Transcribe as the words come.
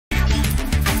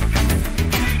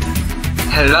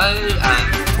Hello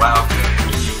and welcome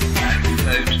to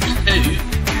episode 2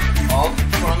 of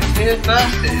Frontier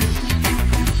Versus.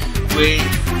 We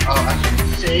are, as you can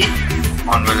see,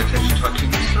 on Roller Coaster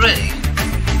Tycoon 3,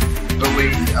 but we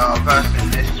are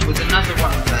versing this with another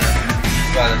one of the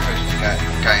roller coaster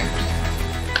games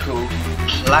called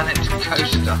Planet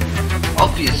Coaster.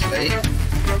 Obviously,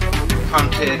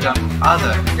 Frontier done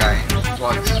other games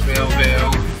like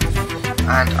Spillville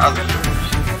and others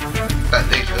that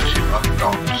these two I've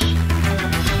got.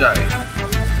 So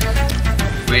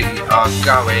we are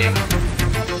going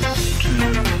to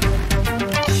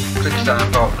click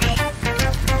sandbox.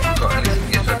 I've got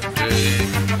anything yet to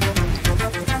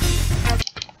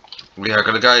do. We are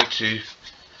going to go to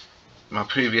my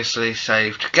previously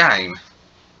saved game.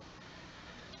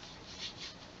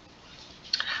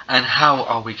 And how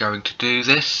are we going to do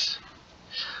this?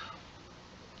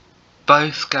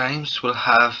 Both games will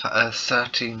have a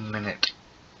 13-minute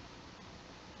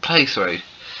playthrough.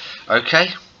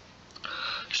 Okay,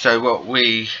 so what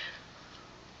we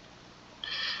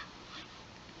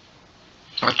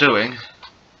are doing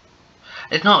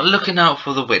is not looking out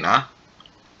for the winner,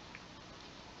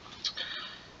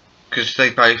 because they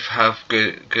both have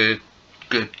good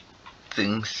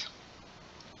things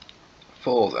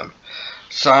for them.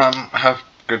 Some have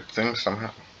good things, some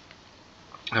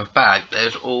have bad.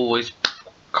 There's always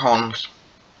cons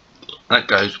that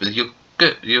goes with your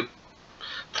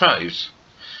pros.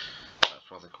 That's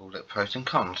why they call it pros and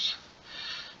cons.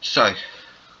 So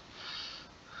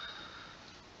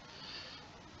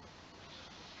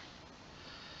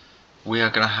we are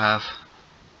going to have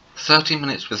 30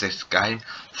 minutes with this game,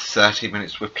 30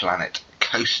 minutes with Planet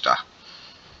Coaster.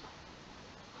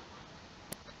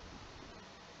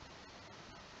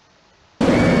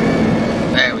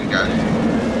 There we go.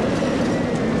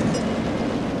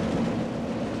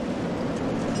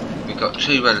 We've got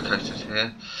 2 roller coasters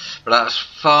here, but that's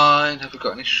fine. Have we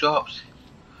got any shops?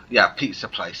 Yeah, pizza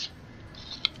place.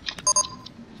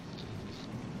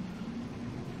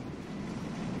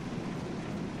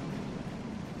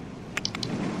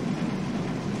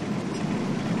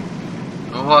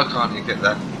 Oh, why can't you get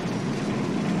that?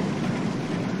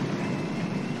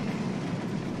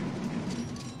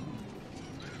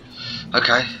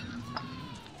 Okay.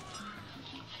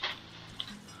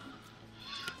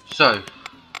 So,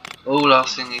 all our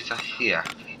thingies are here.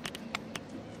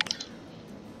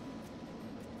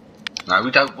 No,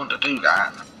 we don't want to do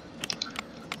that.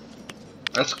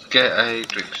 Let's get a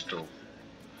drink stall.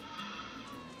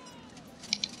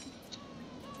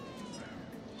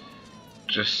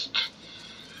 Just...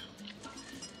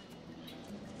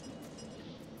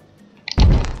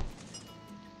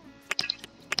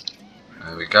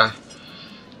 there we go.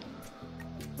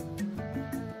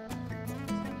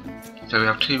 So we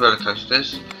have 2 roller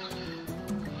coasters,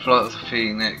 Flight of the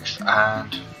Phoenix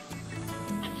and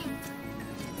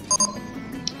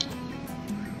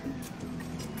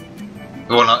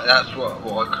well, that's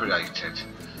what I created.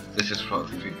 This is Flight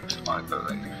of the Phoenix, I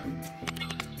believe.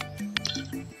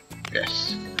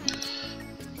 Yes.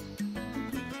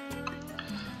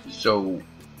 So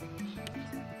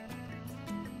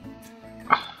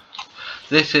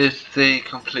this is the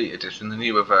complete edition, the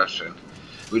newer version,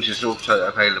 which is also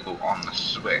available on the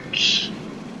Switch.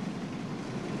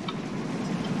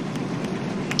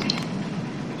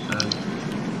 So,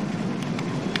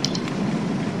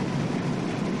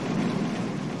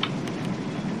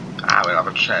 we'll have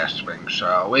a chair swing,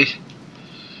 shall we?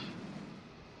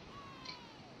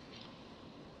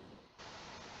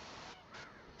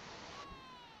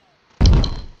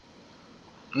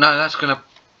 No, that's gonna...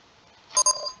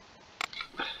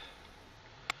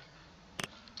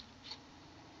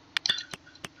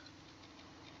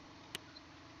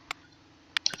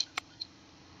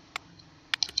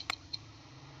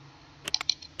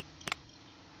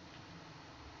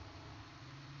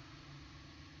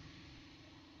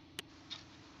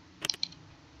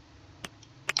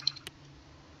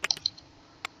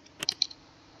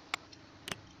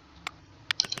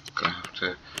 gonna have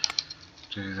to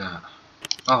do that.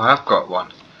 Oh, I've got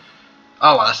one.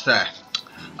 Oh, well, that's there.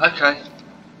 Okay.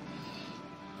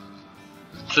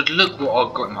 So look what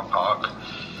I've got in my park.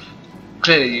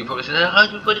 Clearly you probably said, oh,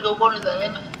 you've already got one of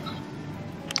them.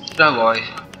 So I.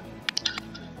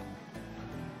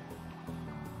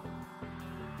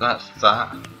 That's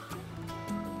that.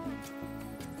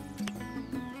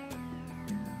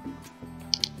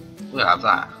 We'll have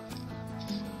that.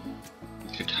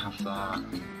 Could have that.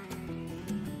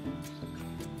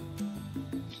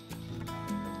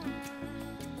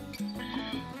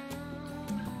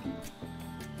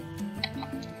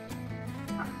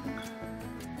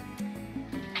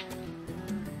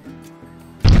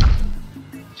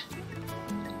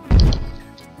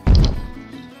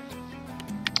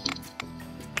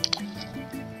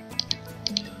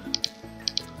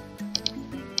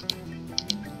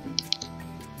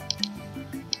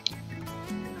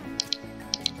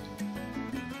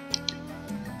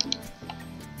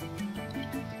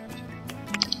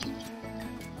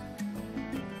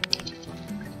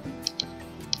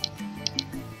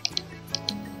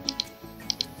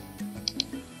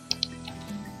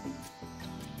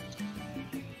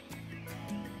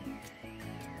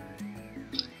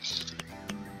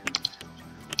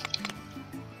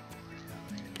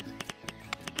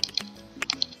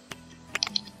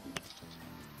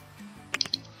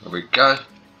 Here we go.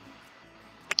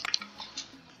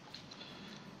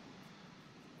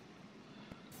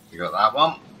 You got that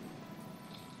one,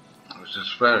 which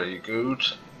is very good.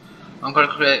 I'm going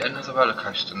to create another roller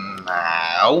coaster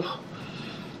now.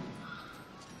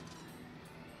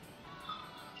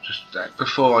 Just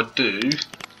before I do,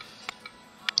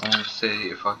 I want to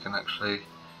see if I can actually.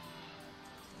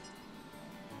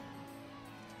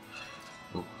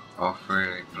 Oh, I've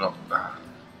really blocked that.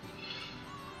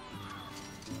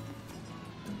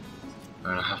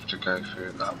 I'm going to have to go through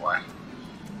it that way.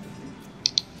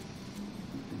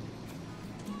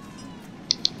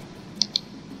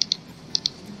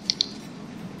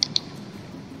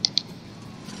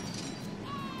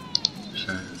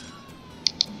 So.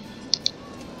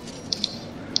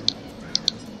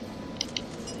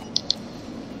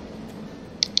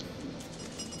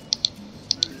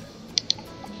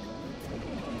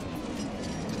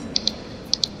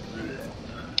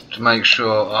 To make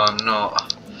sure I'm not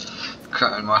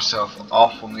cutting myself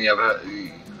off from the other,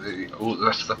 all the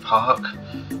rest of the park,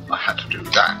 I had to do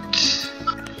that.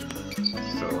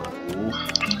 So,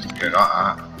 get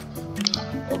that,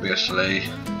 obviously.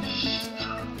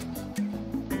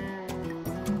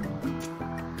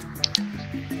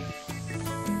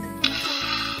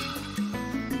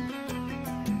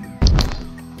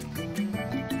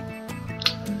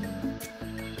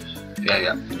 Yeah,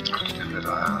 I can do it like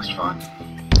that, that's fine.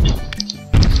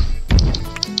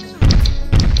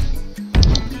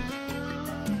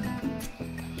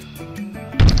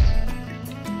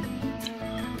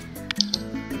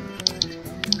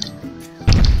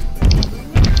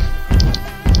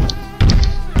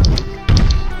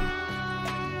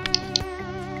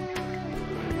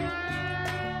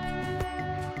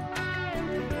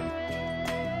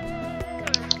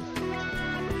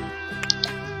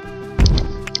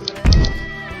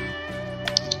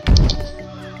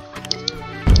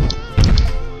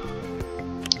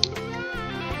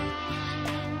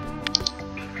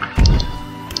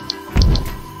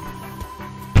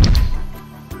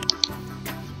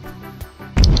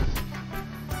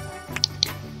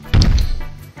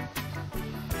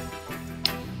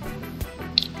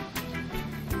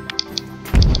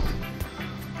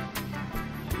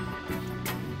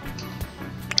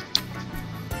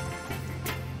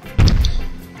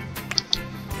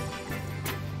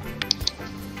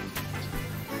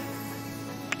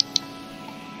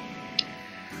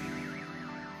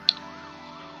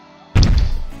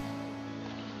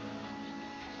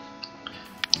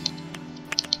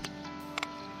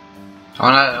 I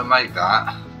know how to make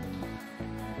that.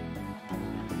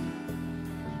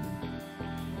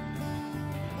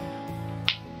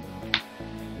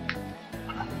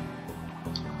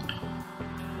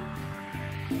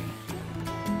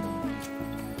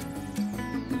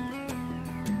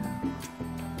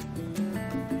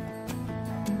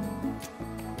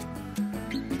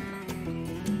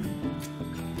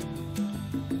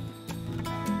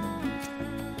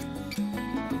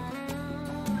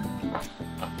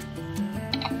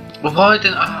 Well, why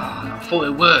didn't I thought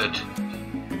it would.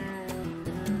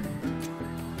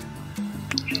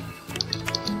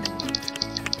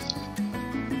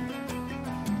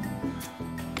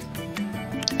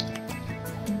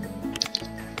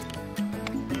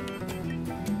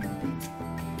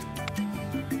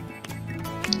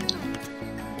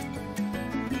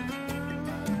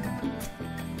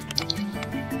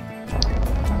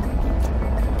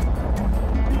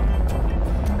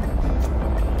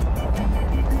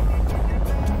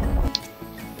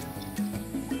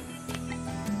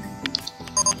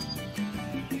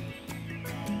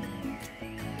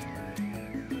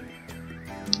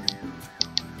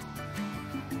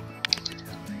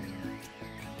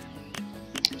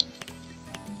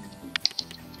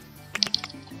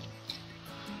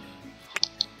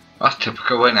 That's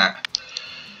typical, isn't it?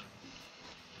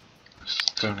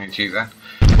 Still need you then.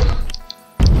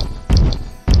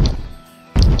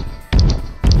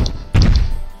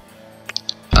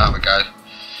 There we go.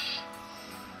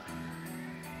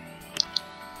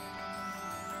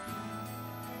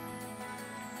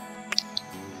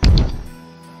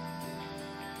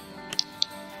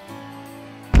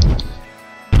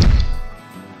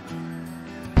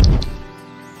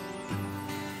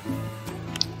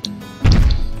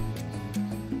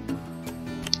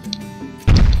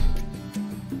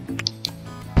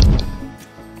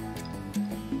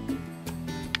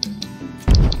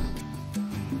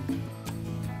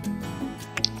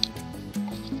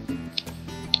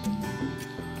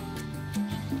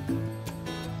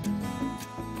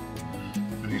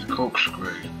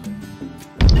 Corkscrew.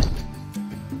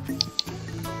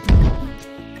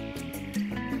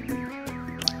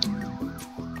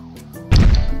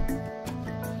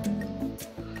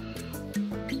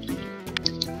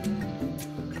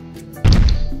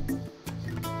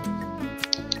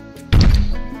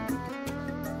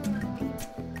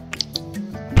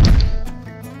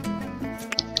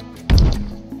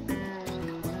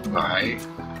 Right.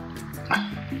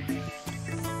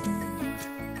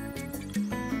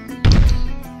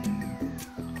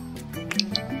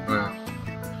 Well,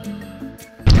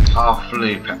 half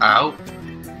loop it out.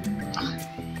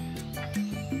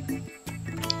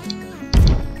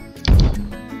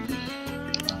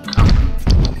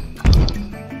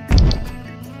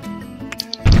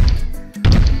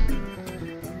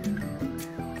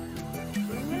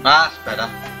 That's better.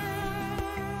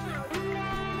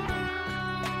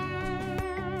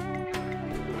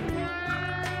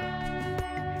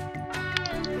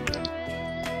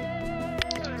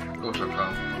 Also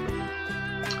can't.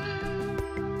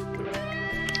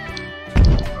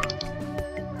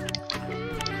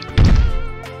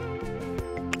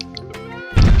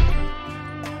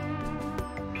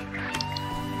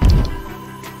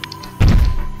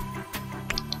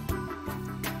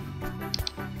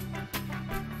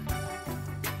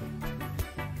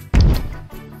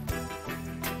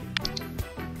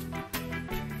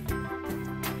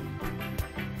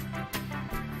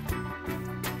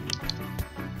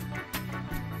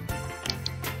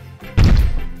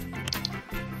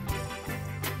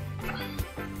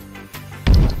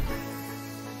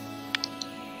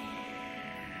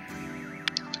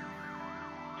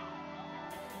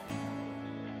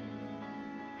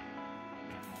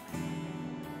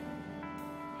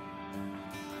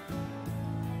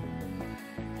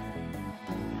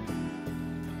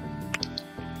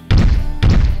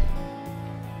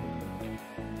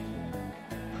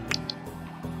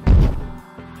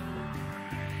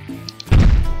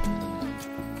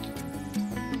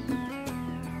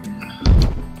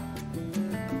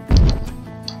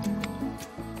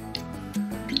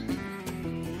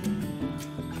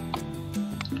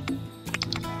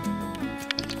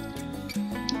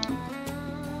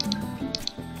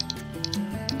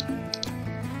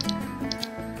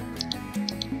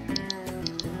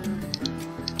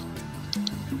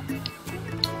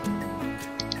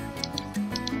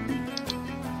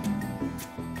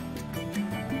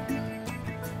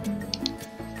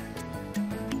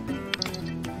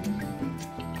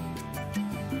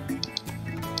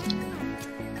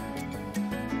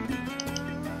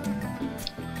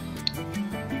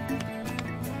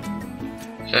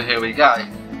 So here we go.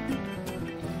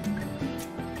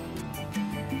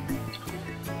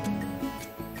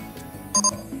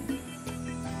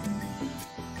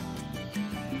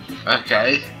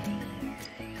 Okay.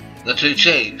 They're too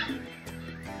cheap.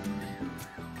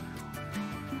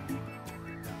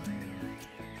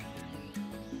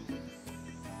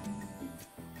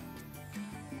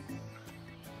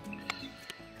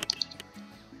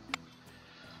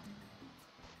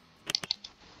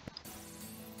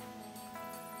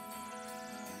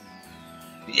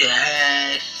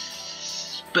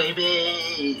 Yes,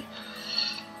 baby!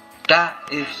 That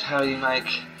is how you make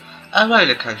a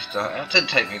roller coaster. It didn't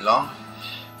take me long,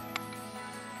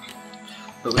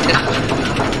 but we definitely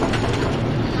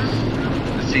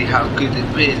see how good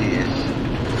it really is.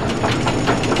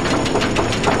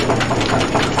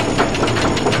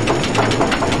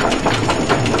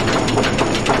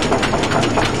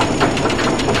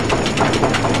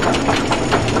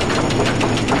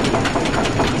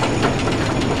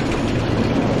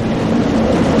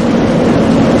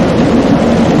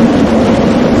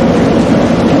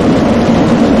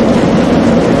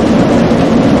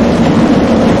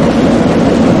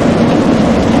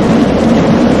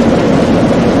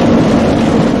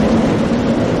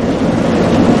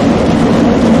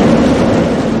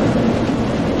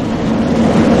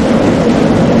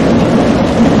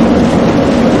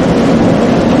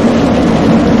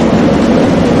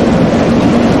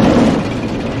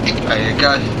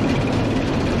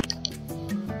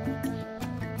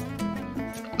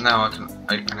 Now I can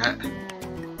open it.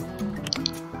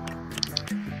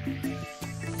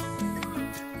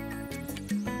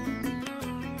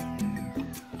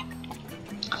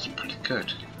 That's pretty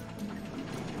good.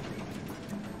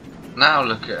 Now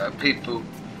look at it, people.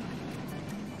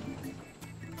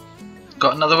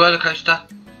 Got another roller coaster.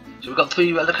 So we've got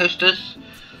 3 roller coasters.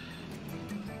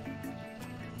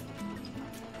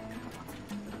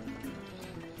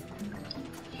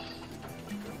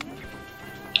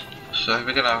 So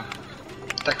we're gonna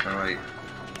decorate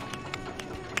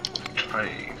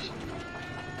trees.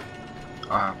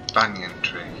 Our banyan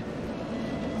tree.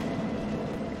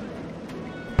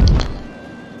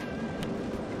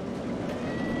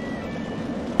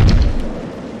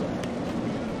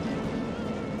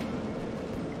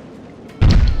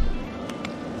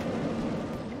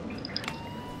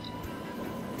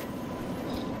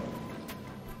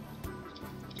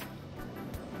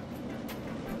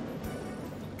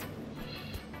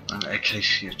 An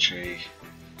acacia tree.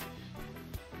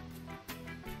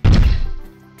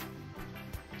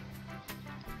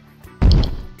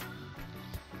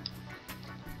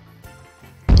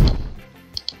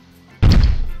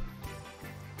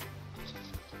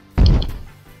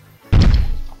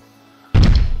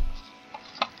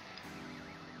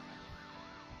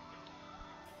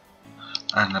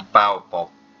 and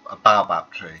a baobab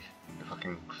tree, if I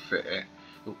can fit it.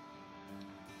 Ooh,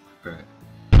 fit it.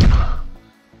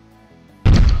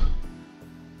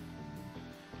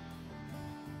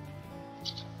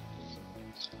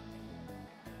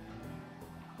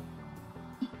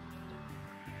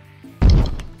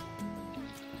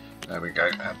 There we go,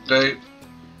 that'll do.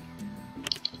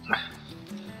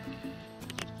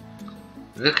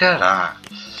 Look at that.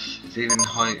 It's even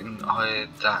higher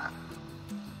that.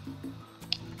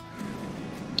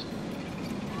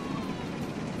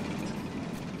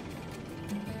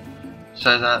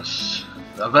 So that's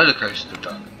a roller coaster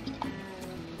done.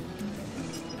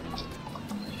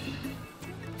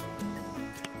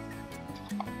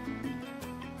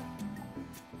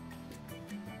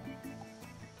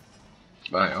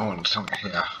 Right, I want something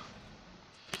here.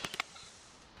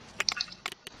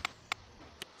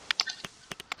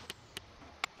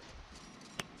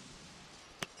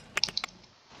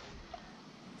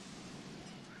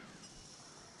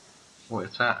 What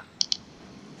is that?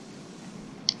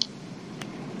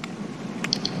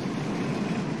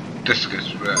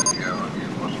 Discus, yeah,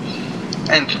 it was.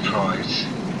 Enterprise.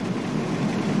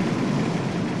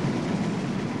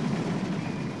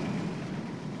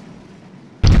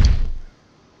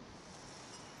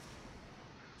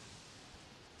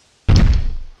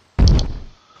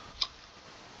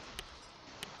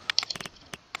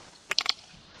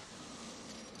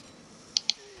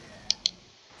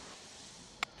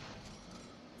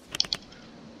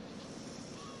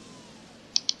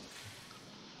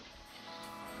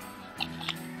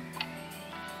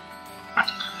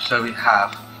 So we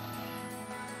have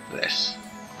this.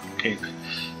 Keep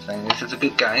saying this is a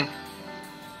good game.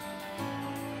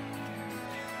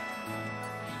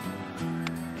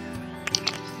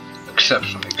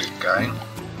 Exceptionally good game.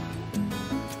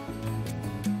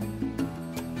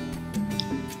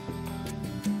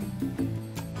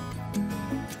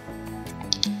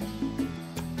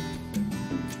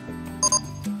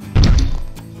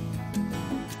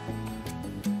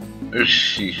 Oh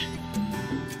sheesh.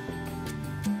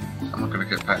 I'm not gonna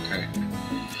get back here.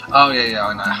 Oh yeah,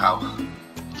 I know how.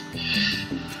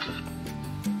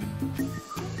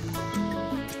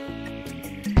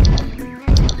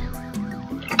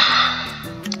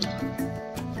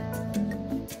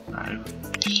 No,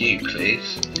 you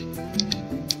please.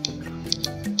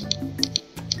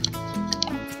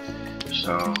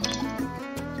 So.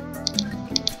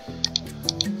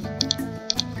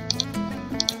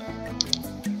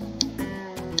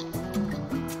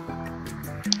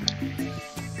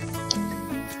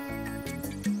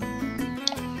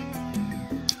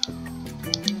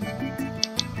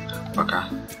 Okay.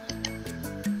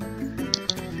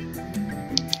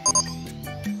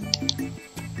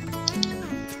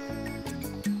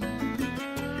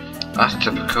 That's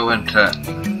typical, isn't it?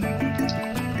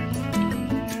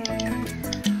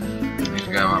 Need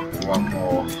to go up one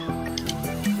more.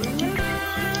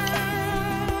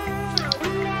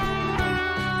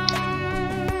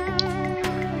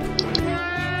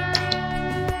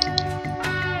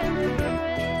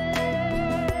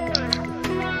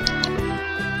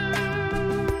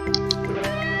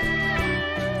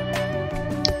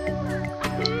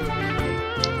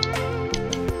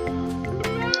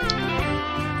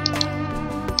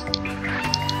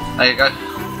 There you go.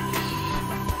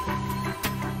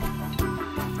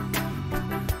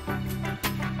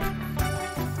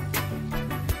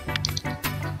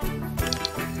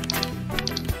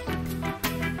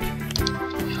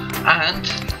 And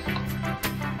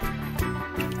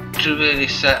to really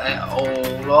set it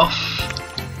all off,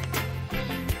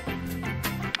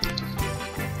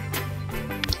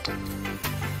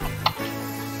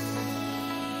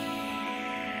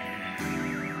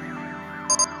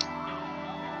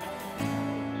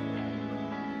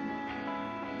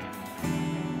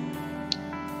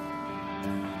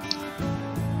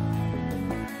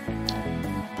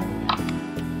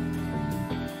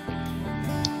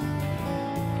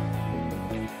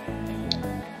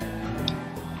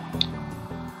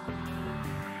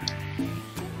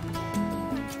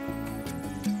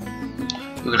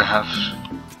 we're gonna have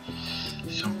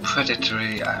some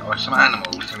predatory, or some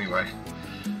animals anyway.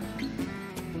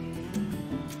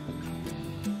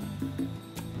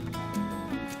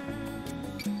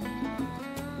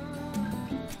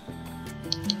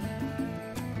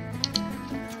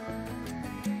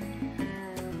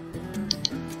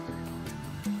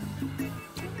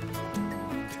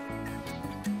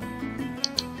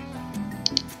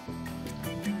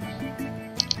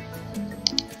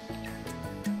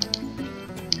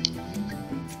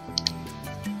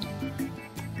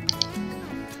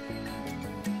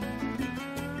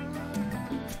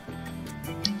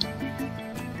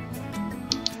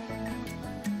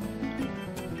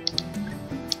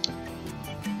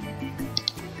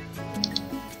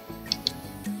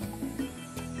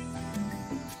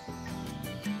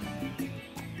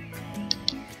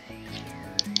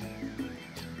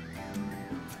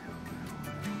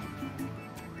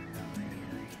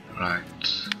 Right.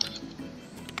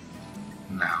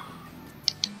 Now.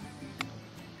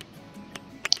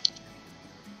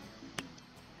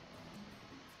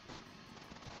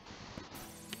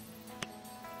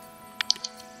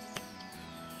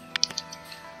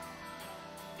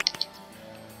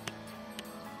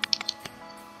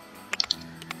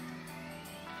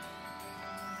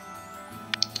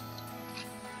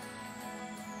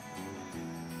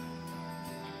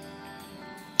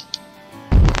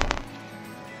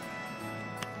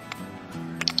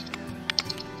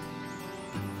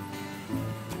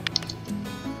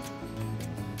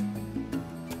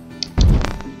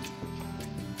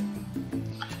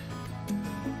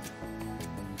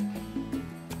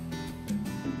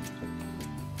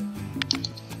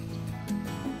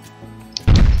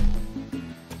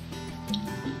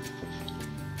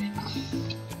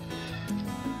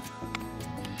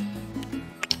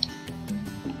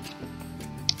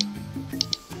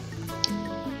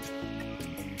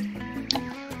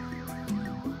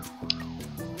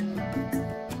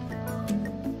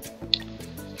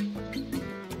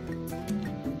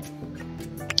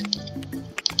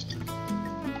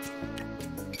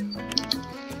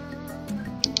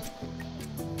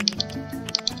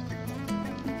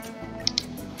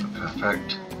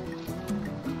 Perfect.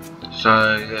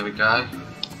 So there we go.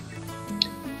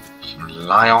 Some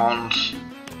lions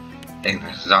in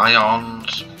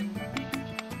Zions.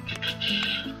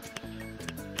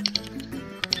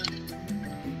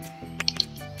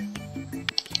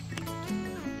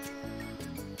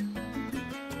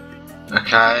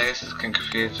 Okay, this is getting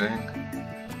confusing.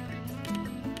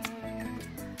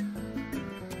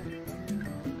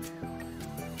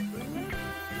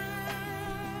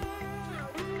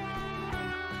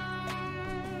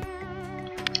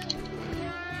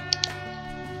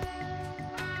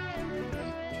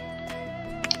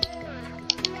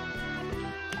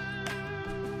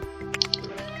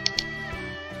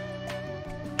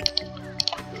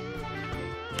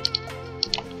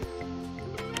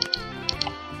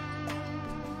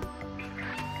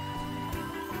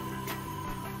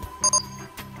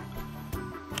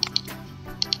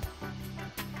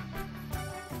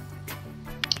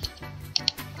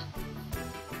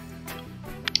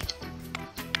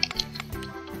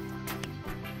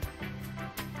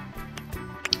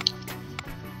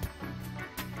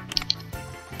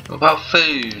 What about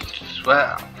food?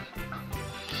 Where?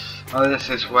 Oh, this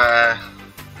is where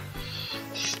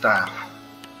staff.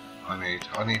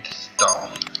 I need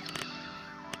staff.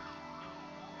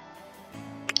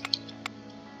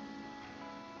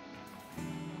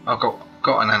 I've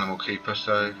got an animal keeper,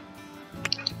 so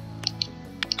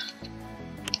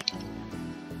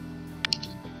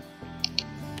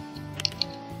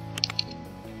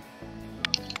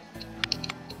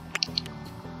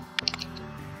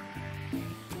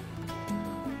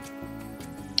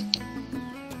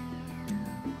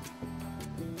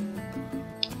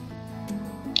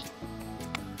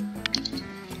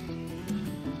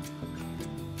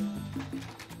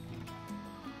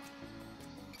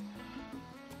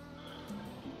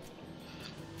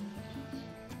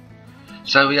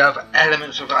we have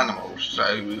elements of animals, so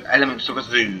elements of a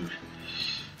zoo.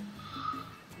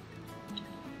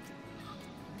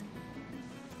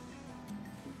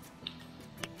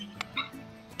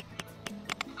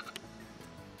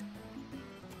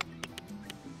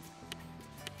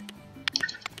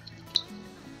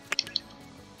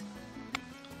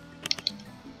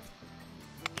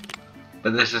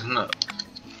 But this is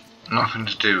nothing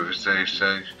to do with zoo,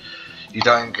 so you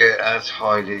don't get as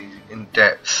highly in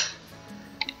depth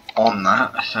on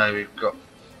that. So we've got,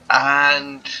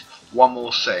 and one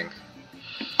more thing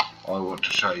I want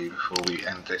to show you before we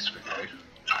end this video.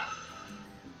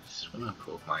 Swimming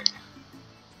pool, mate.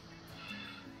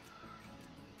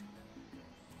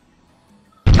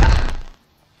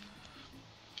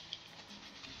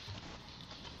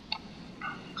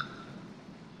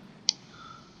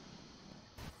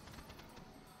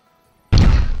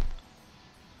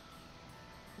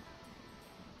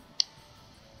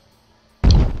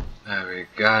 There we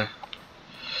go.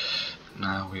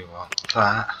 Now we want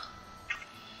that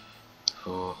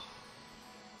for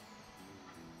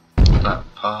that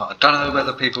part. I don't know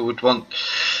whether people would want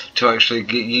to actually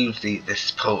use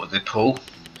this part of the pool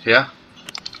here.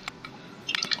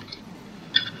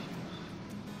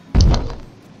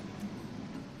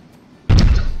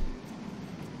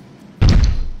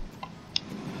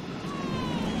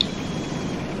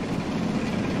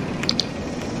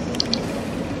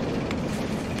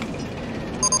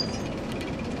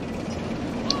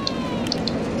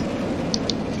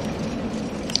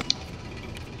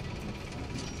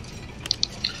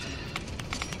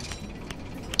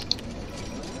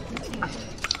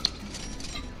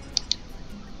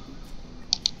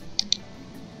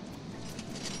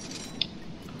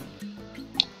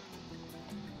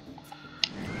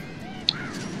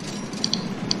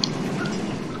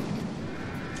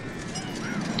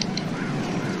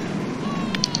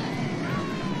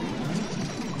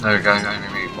 There we go, I only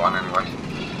need one anyway.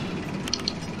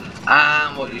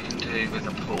 And what you can do with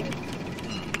a pool.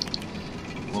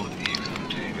 What you can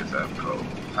do with that pool.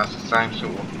 That's the same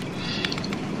sort.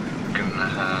 We're gonna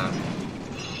have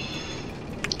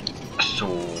a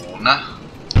sauna.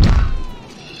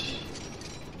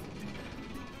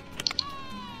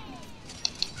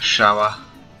 A shower.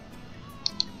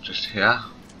 Just here.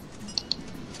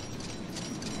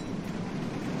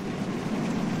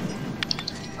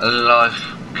 A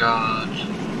lifeguard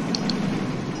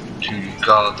to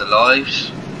guard the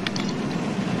lives.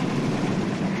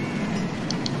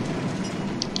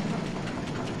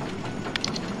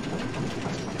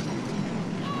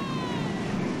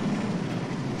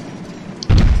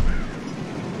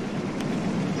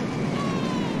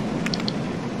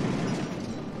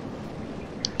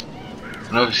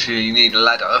 And obviously you need a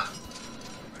ladder.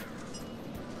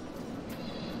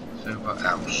 So what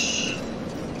else?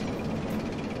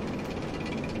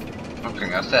 I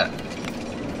think that's it.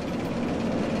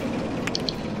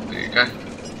 There you go.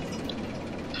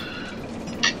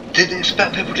 Didn't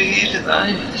expect people to use it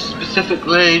though.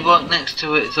 Specifically, right next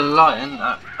to it is a lion,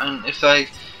 and if the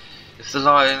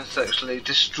lions actually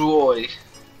destroy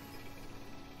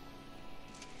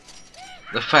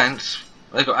the fence,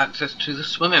 they got access to the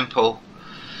swimming pool.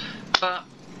 But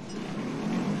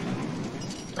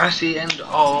that's the end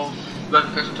of Roller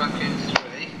Coaster Tycoon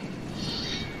 3.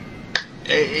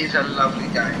 It is a lovely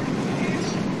game.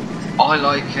 I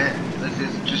like it. This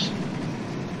is just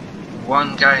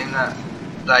one game that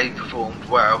they performed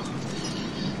well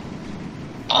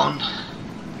on,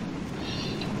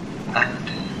 and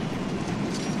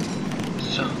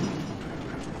so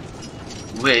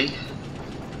we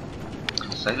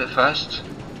can save it first.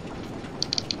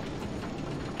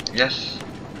 Yes.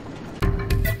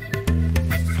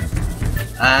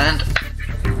 And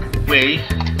we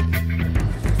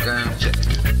going to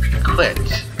quit.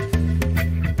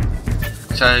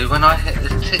 So when I hit the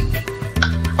tick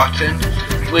button,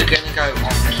 we're going to go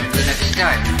on to the next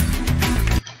game.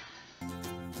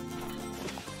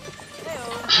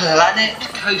 Planet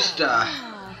Coaster.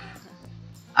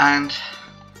 And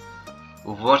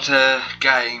what a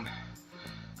game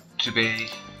to be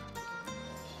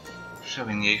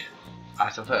showing you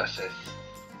as a versus.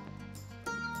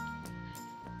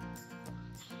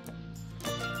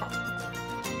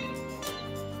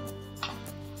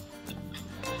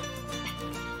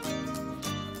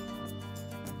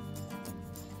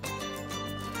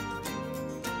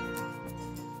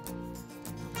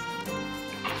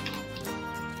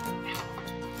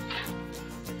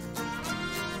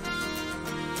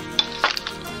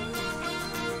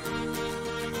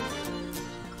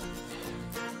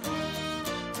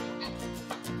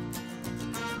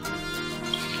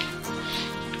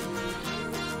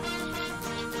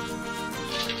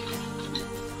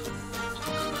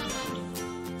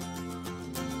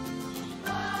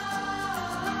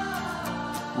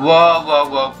 Whoa, whoa,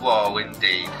 whoa, whoa,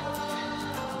 indeed.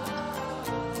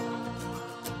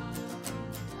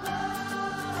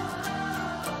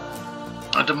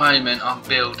 At the moment I'm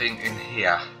building in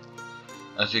here,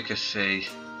 as you can see.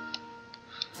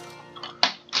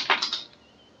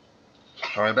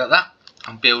 Sorry about that,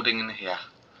 I'm building in here.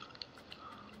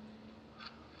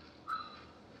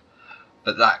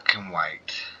 But that can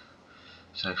wait.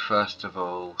 So first of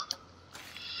all,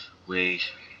 we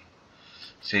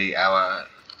see our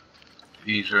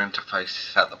user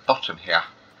interface at the bottom here.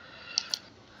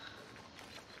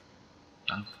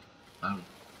 No.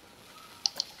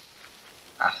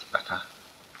 That's better.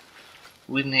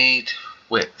 We need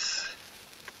width.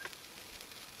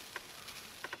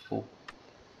 4.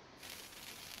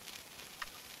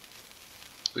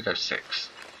 We go 6.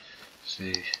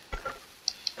 See.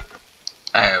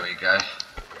 There we go.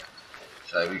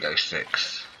 So we go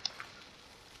 6.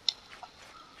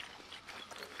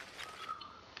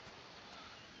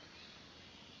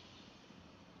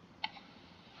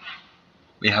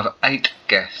 We have 8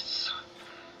 guests,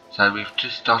 so we've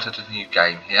just started a new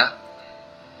game here.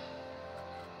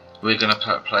 We're going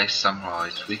to place some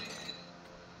rides.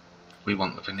 We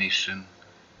want the Venetian.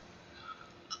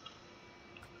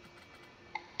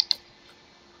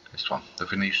 This one, the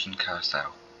Venetian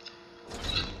Carousel.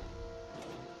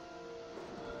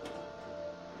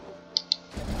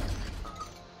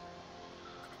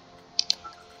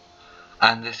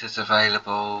 And this is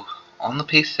available on the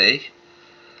PC.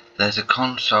 There's a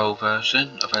console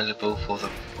version available for the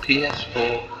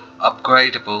PS4,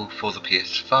 upgradable for the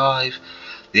PS5,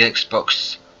 the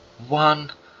Xbox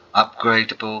One,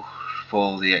 upgradable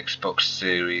for the Xbox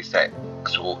Series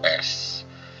X or S.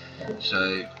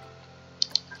 So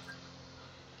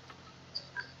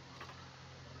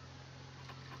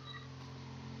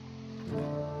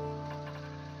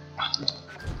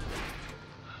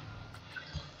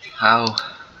how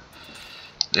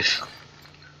this,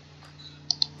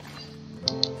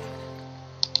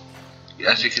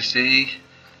 as you can see,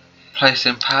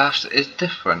 placing paths is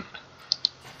different.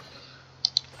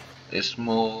 It's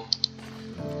more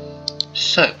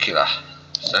circular,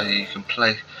 so you can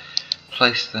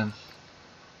place them.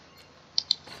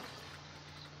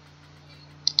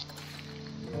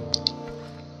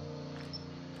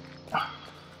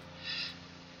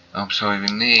 I'm sorry, we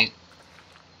need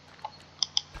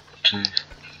to.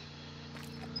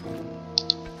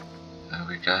 There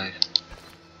we go.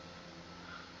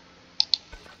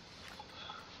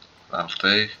 That'll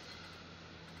do.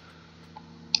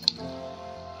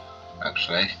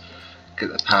 Actually,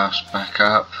 get the paths back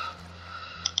up.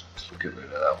 Get rid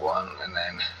of that one, and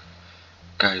then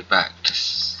go back to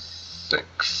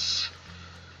 6.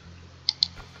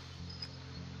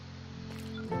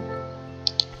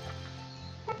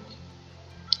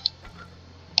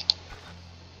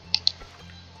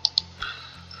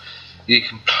 You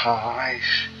can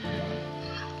place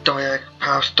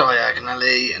paths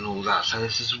diagonally and all that. So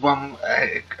this is one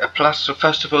a plus. So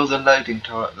first of all, the loading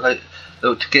time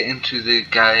to get into the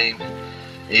game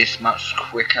is much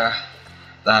quicker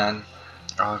than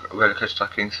Roller Coaster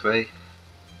Tycoon 3.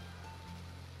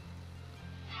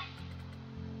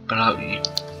 But you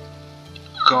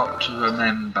got to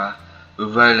remember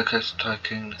with Roller Coaster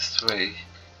Tycoon 3.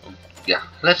 Yeah,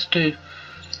 let's do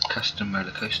custom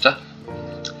roller coaster.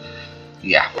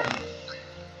 Yeah. What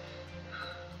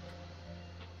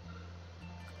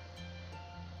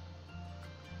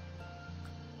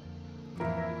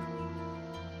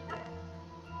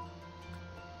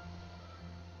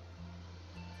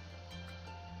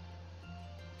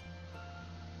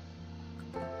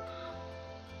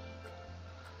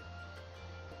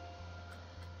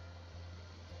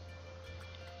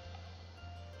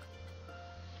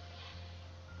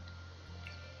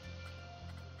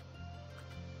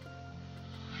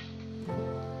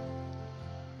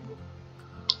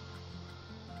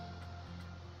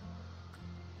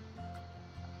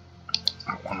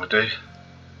do?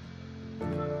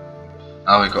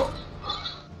 Oh, we got.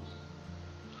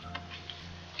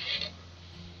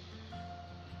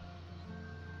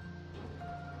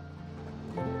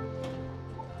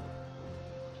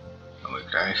 There we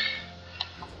go.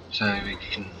 So we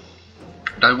can.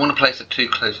 Don't want to place it too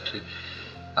close to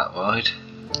that ride.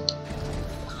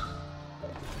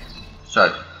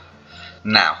 So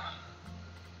now,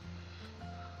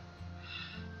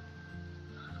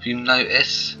 if you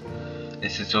notice,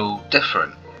 this is all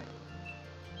different.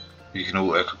 You can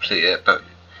auto complete it, but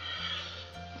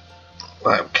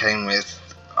that came with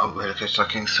Roller Coaster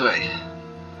Tycoon 3.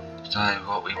 So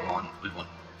what we want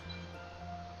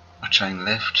a chain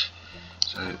lift.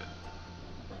 So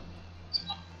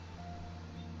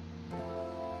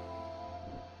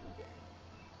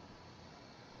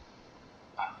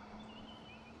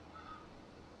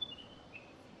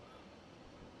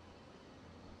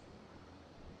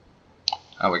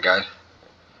there we go.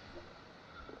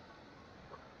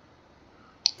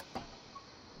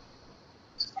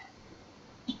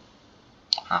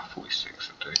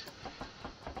 46 will do.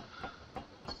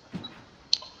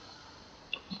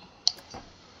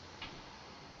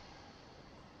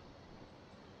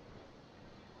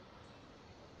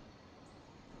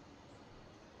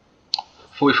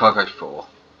 $45.04.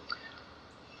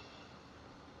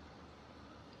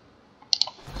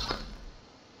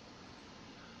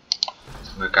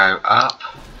 We go up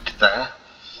to there,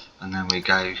 and then we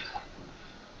go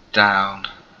down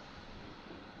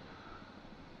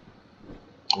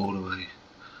all the way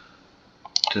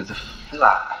to the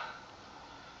flat.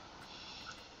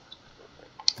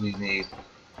 We need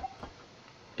a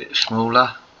bit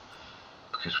smaller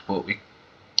because what we're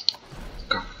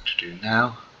going to do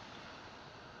now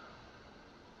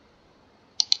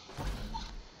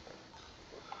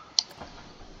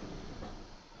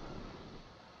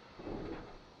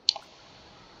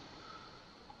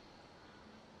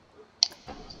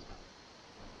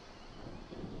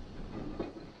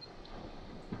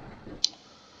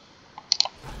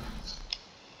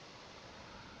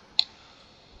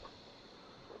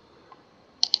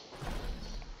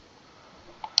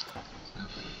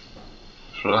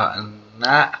flatten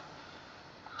that.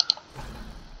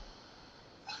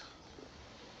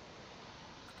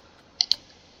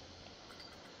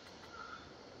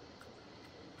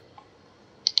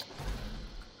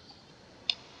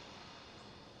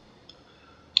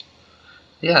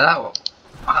 Yeah, that'll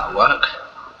work.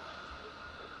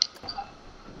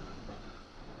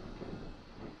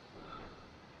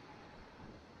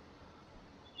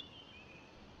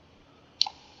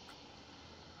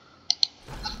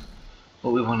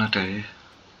 what we want to do,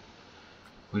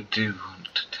 we do want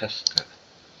to test it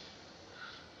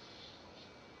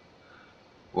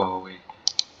while we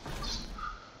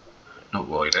not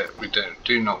ride it. We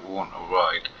do not want to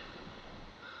ride.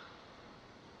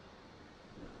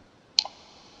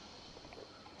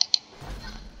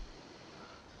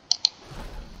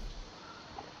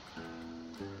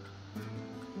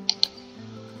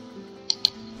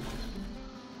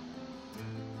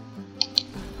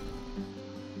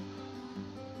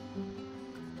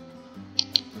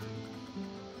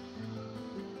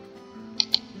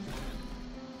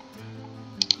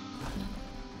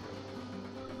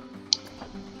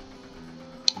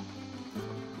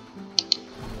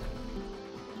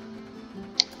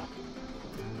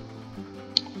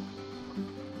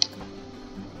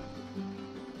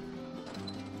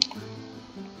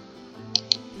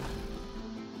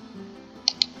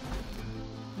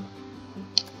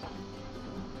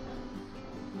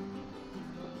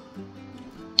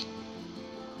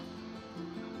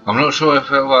 I'm not sure if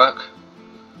it'll work,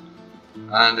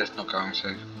 and it's not going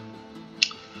to.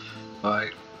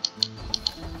 Right.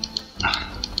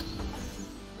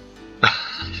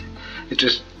 It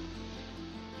just,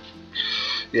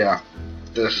 yeah,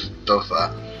 this does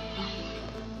that.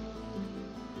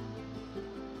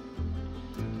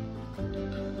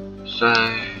 So,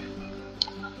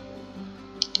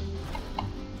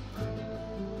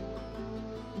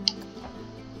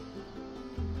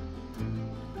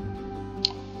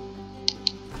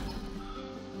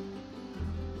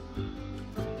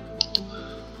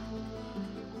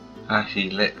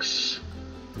 helix.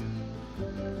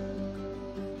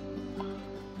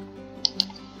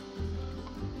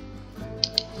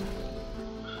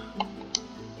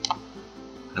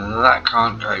 That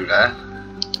can't go there.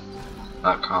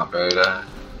 That can't go there.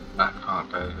 That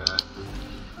can't go there.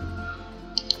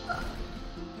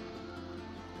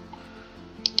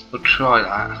 We'll try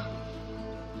that.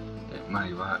 It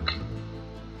may work.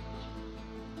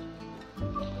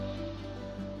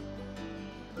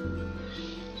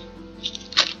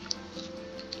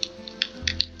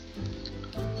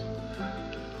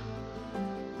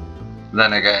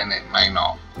 Then again, it may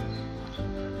not.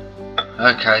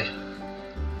 Okay.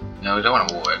 No, we don't want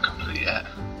to water it completely yet.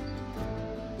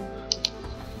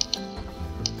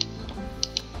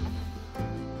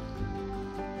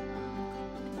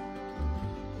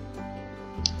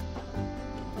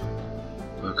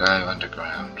 We'll go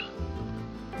underground.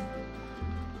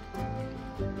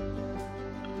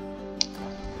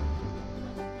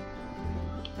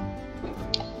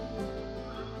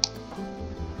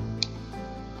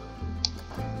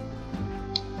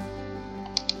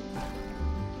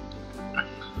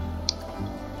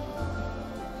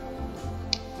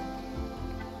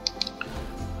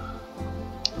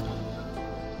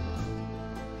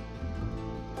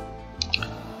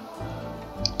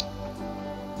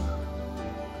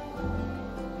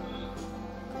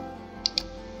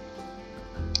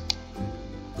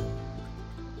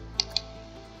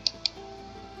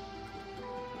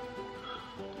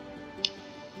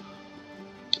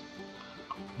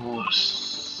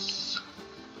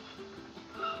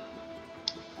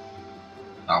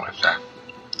 Oh, it's there.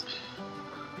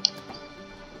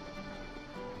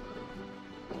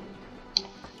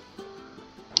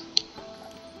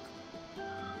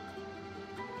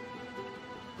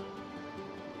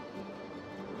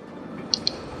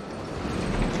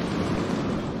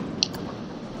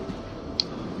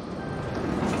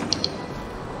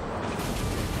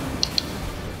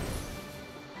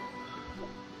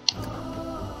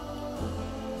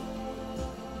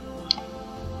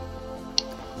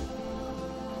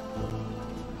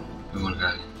 We want to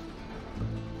go.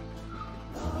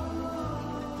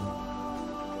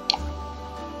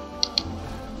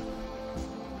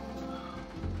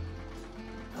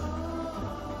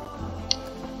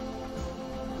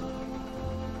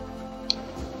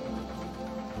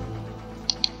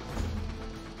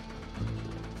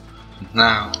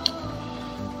 Now.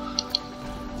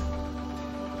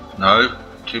 No,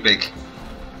 too big.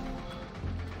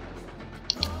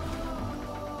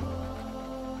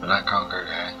 But that can't go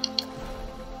there.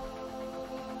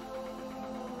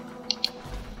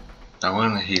 I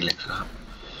want the helix up.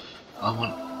 I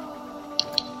want.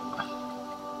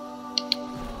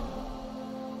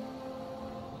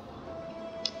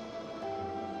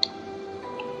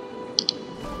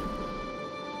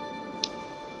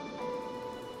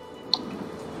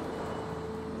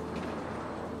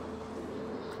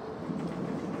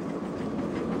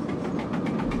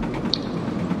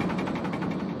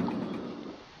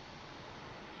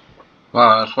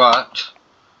 Well, that's worked.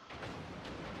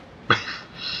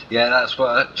 Yeah, that's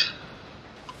worked.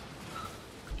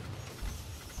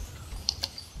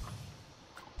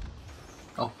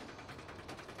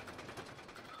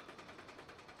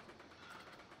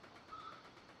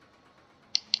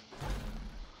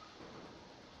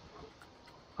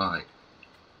 Right,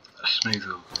 smooth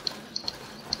all.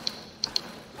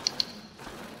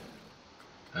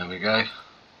 There we go.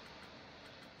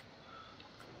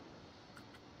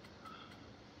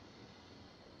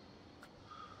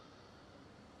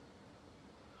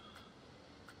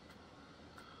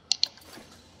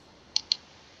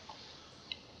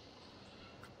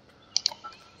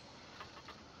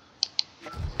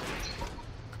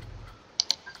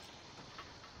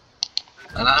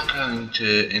 And I'm going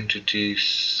to introduce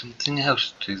something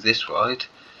else to this ride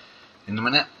in a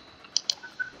minute.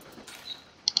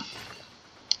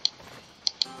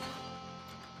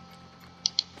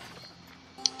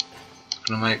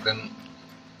 I'm going to make them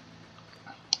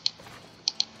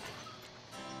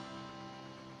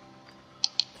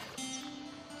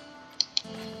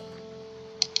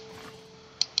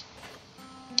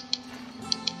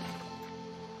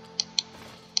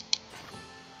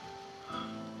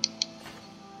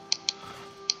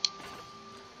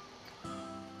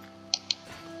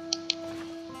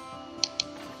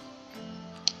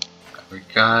there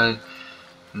we go.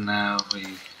 Now we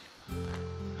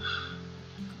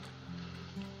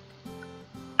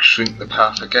shrink the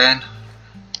path again.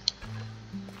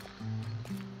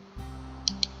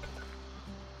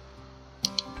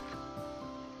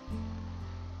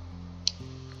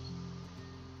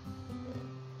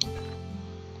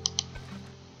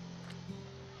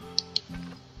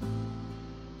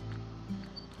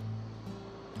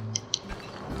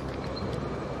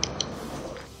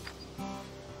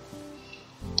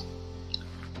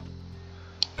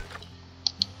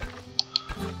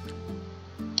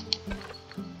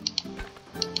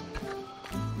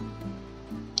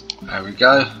 There we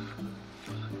go.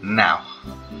 Now,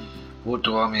 what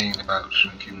do I mean about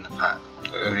shrinking the path?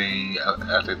 The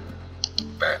added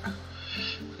bit.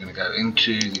 We're going to go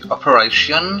into the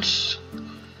operations,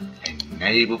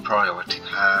 enable priority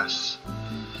pass,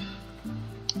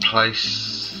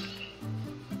 place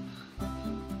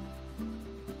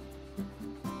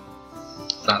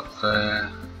that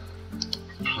there,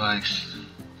 place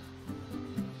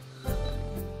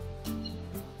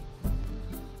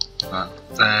that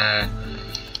there,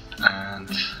 and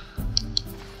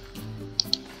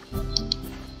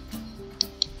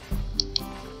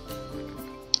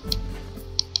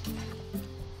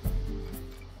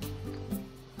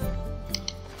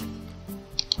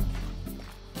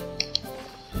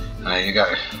there you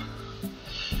go.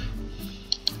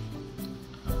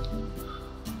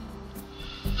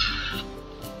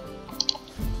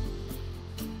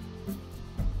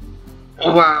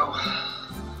 Wow.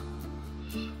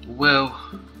 Well,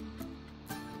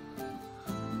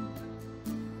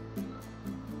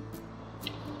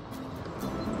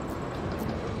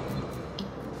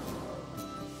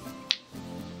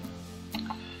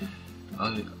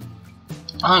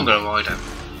 I'm gonna ride him.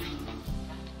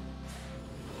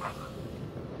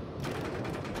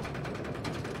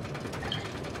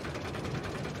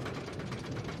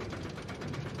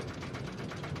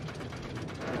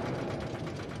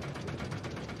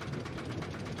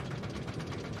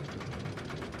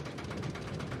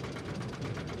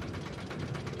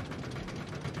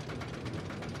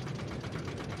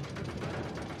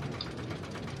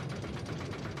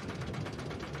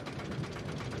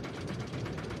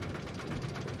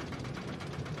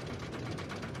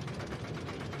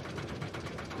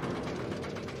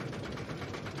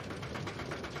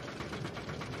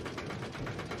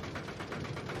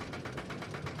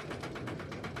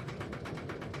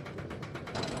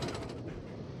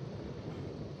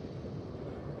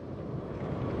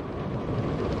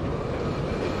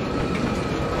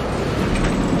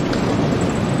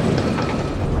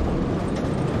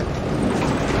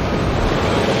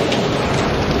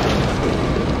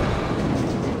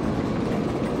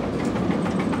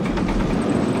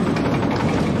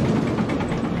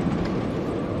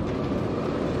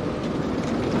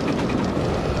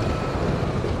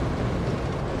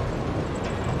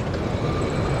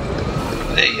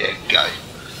 There you go.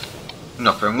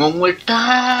 Nothing wrong with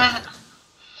that.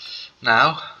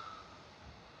 Now,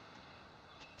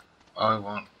 I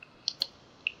want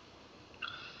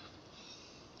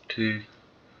to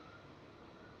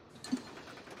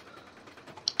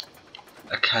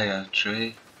a KO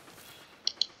tree.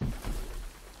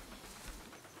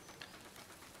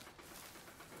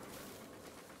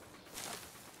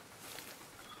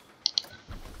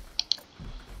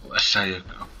 Let's say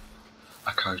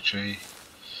a KO tree.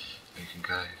 You can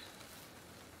go.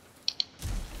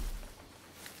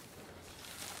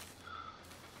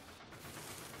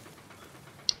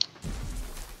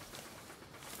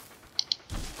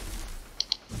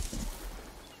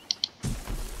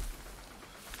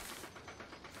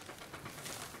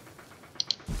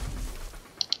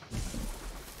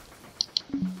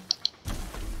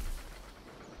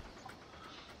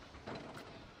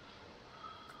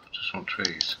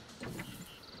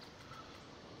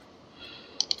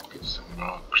 some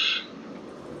rocks.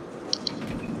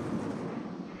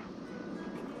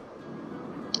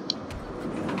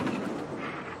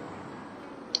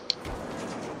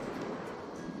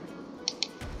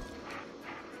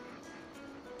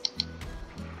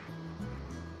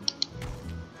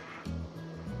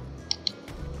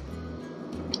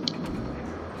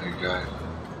 There you go.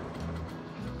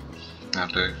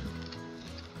 That'll do.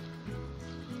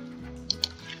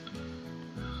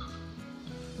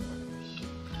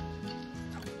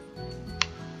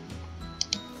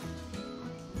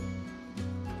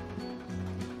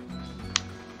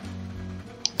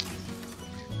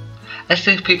 Let's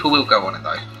see if people will go on it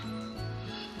though.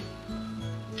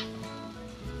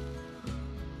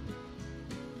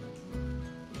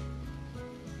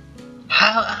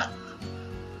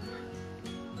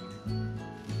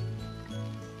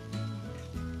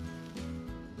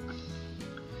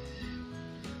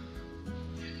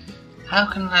 How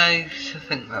can they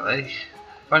think that they've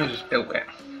only just built it?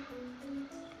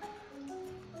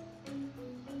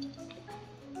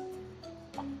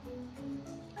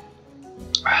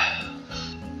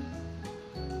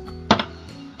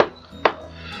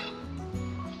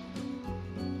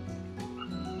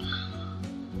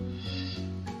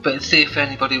 But let's see if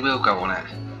anybody will go on it.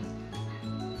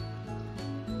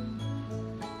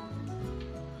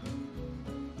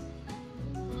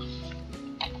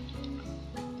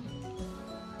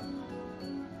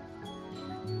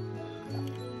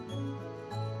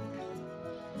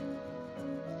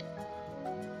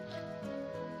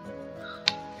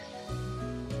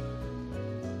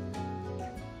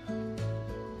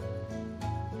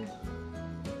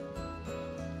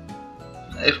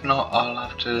 If not, I'll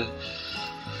have to.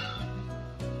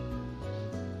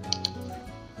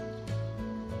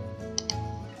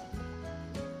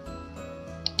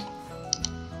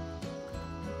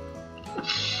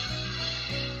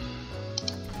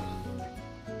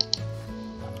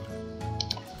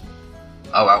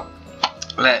 Oh well,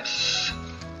 let's.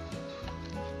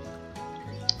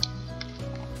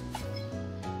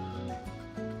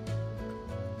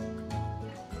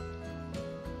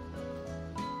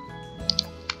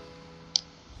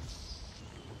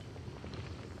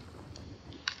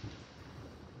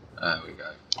 There we go.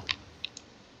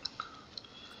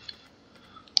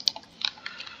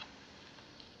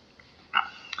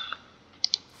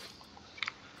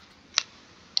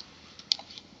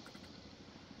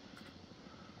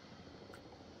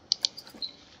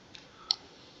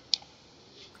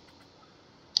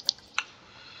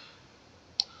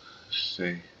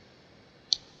 See,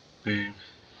 boom,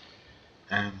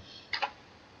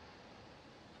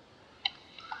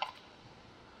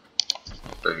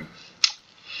 boom.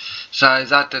 So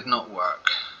that did not work.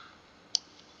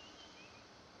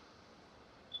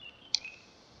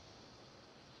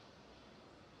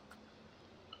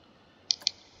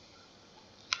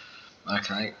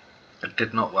 Okay, it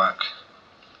did not work.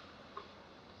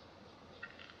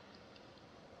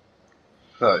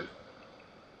 So.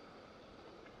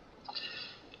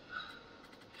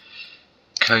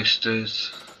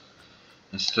 Coasters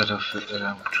instead of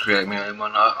creating my own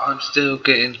one. I'm still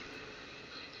getting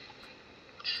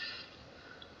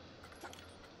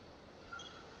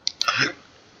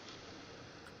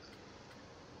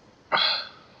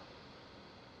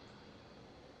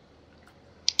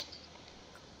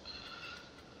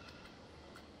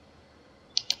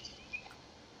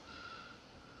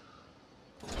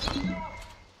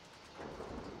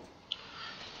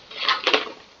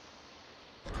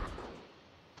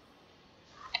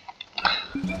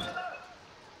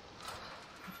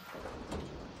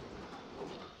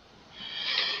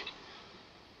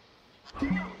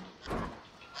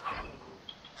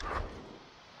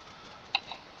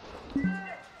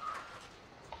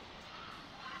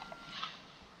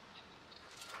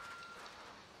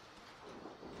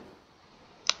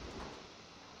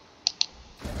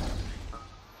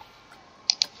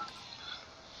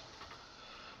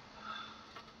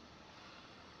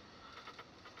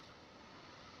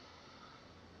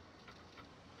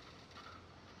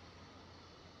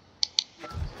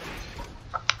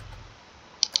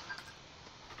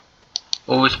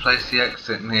always place the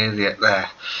exit near the there.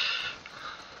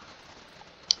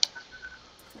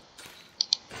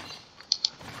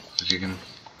 As you can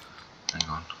hang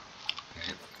on.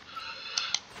 Yeah.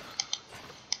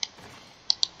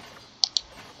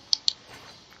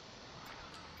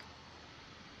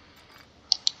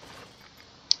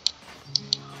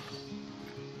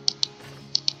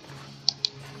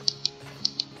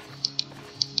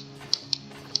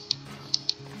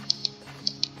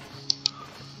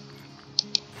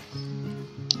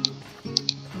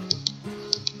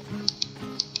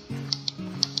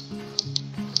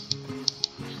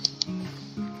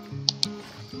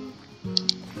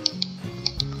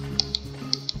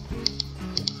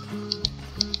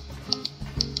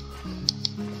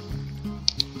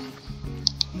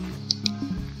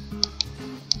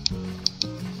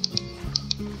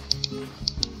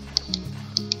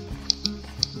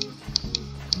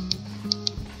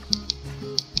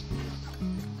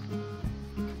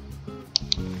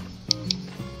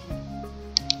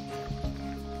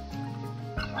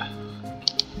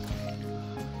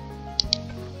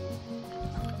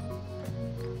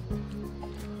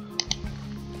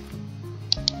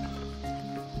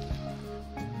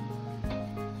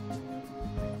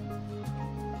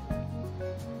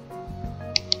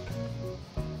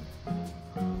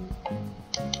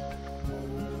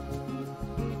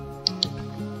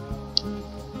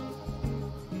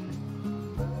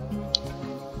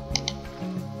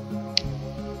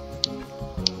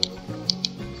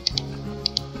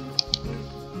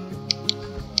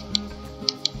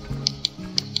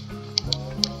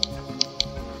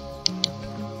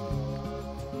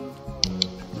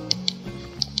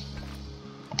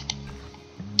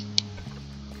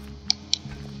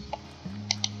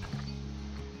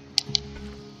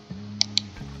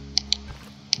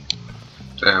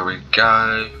 There we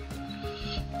go.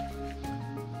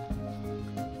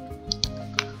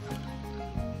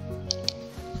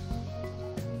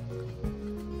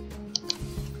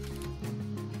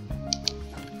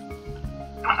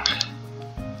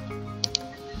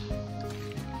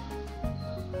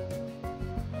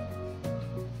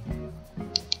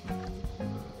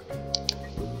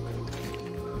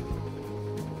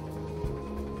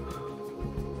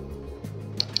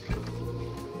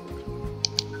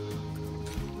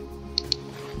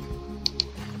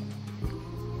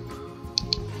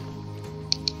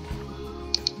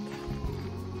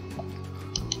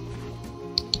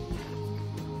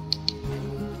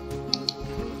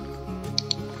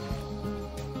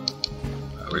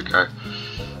 There we go.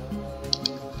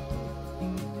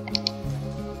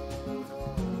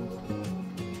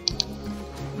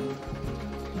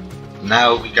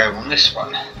 Now we go on this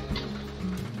one.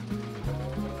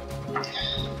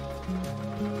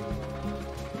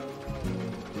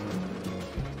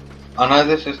 I know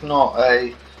this is not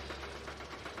a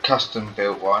custom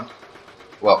built one.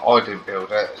 Well, I didn't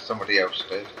build it, somebody else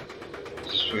did.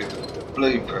 Just with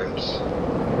blueprints.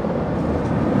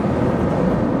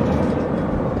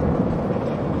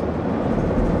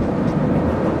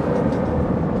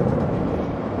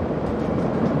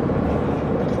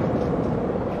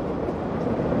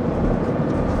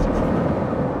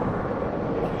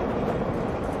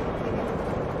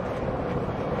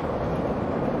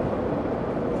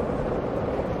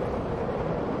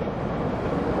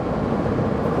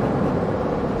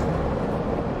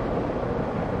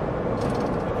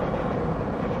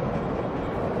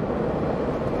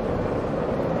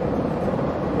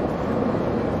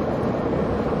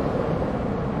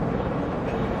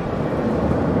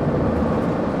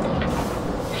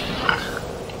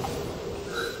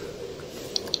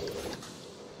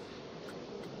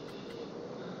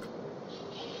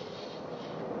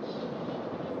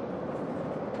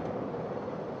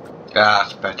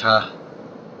 That's better.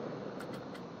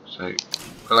 So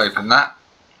we'll open that.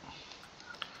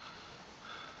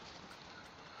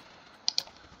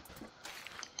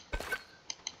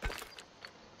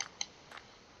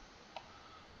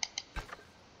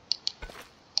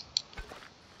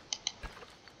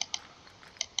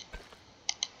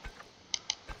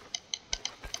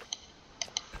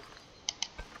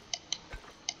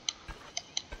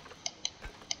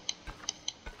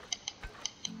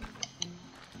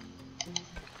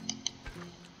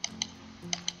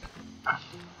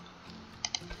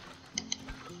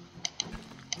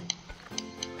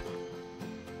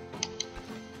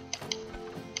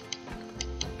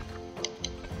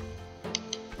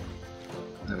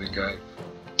 There we go.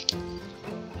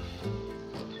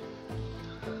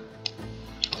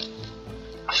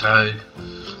 So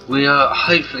we are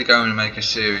hopefully going to make a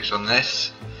series on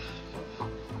this.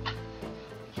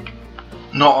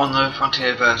 Not on the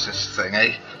Frontier Versus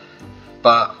thingy,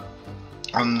 but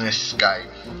on this game.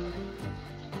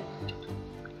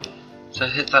 So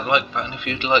hit that like button if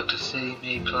you'd like to see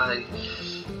me play.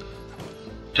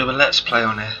 Do a let's play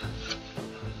on it.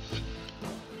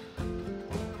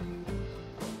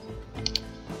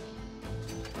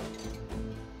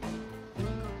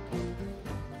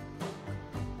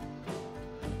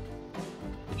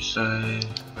 So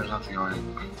we'll have the oil.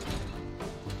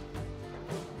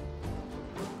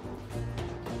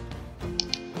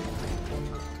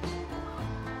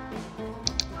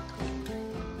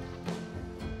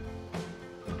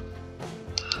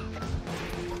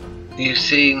 You've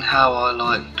seen how I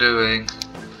like doing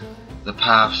the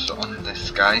paths on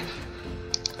this game.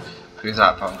 Through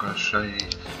that, but I'm going to show you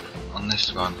on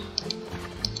this one.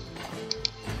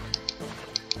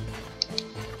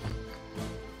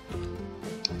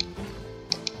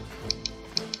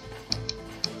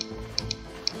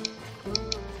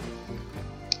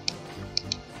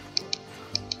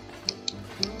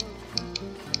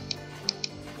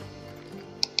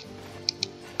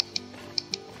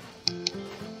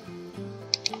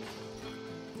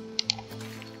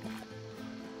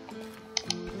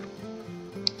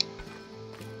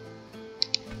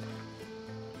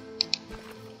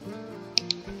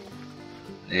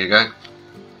 There you go.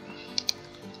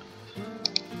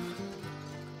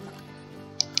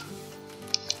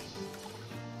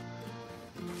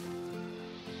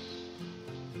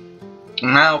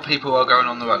 Now people are going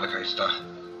on the roller coaster.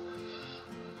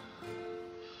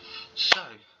 So,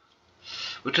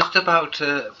 we're just about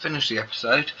to finish the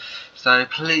episode, so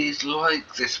please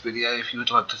like this video if you would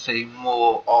like to see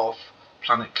more of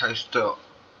Planet Coaster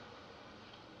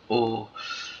or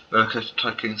Roller Coaster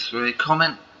Tycoon 3.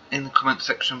 Comment in the comment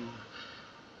section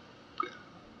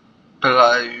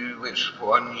below which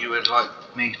one you would like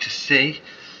me to see.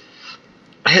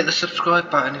 hit the subscribe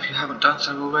button if you haven't done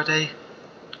so already.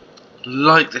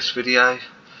 Like this video.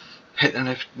 Hit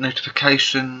the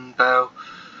notification bell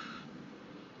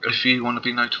if you want to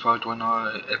be notified when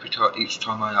each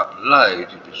time I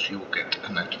upload. You will get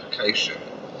a notification.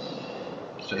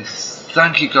 So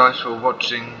thank you guys for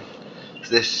watching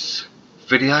this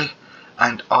video,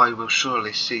 and I will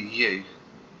surely see you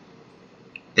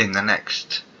in the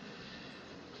next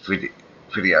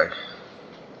video.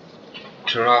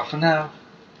 Ta-ra for now.